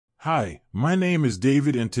Hi, my name is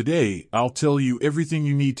David and today I'll tell you everything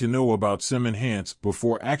you need to know about SemEnhance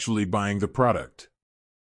before actually buying the product.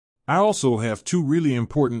 I also have two really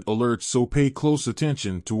important alerts, so pay close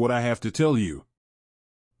attention to what I have to tell you.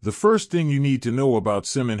 The first thing you need to know about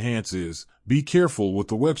SemEnhance is, be careful with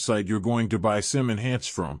the website you're going to buy SemEnhance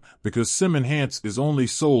from, because SemEnhance is only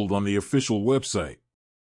sold on the official website.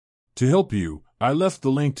 To help you, I left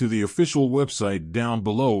the link to the official website down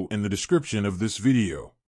below in the description of this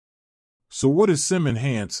video. So what is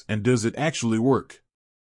SemEnhance and does it actually work?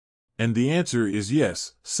 And the answer is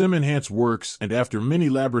yes, SemEnhance works, and after many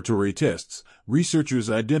laboratory tests, researchers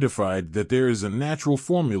identified that there is a natural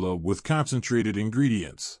formula with concentrated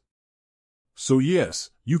ingredients. So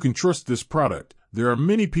yes, you can trust this product. There are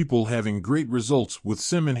many people having great results with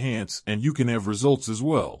SemEnhance and you can have results as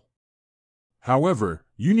well. However,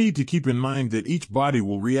 you need to keep in mind that each body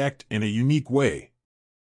will react in a unique way.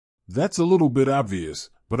 That's a little bit obvious,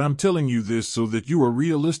 but I'm telling you this so that you are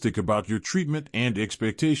realistic about your treatment and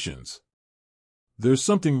expectations. There's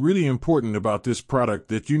something really important about this product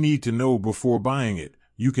that you need to know before buying it.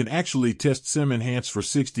 You can actually test SemEnhance for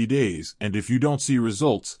 60 days, and if you don't see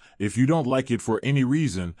results, if you don't like it for any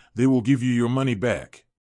reason, they will give you your money back.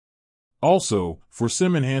 Also, for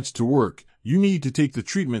SemEnhance to work, you need to take the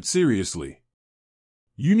treatment seriously.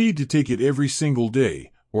 You need to take it every single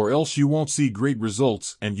day, or else you won't see great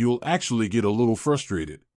results and you'll actually get a little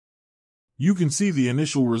frustrated. You can see the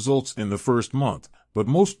initial results in the first month, but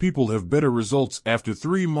most people have better results after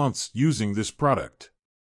 3 months using this product.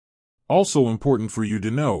 Also important for you to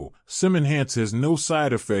know, SemEnhance has no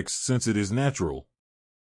side effects since it is natural.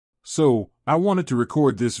 So, I wanted to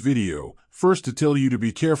record this video, first to tell you to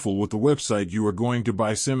be careful with the website you are going to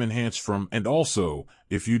buy SemEnhance from, and also,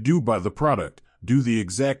 if you do buy the product, do the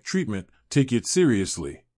exact treatment, take it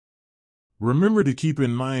seriously. Remember to keep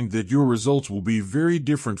in mind that your results will be very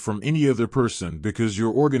different from any other person because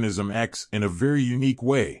your organism acts in a very unique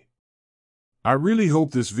way. I really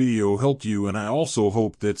hope this video helped you, and I also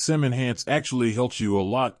hope that SemEnhance actually helps you a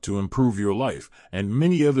lot to improve your life and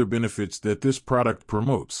many other benefits that this product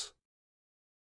promotes.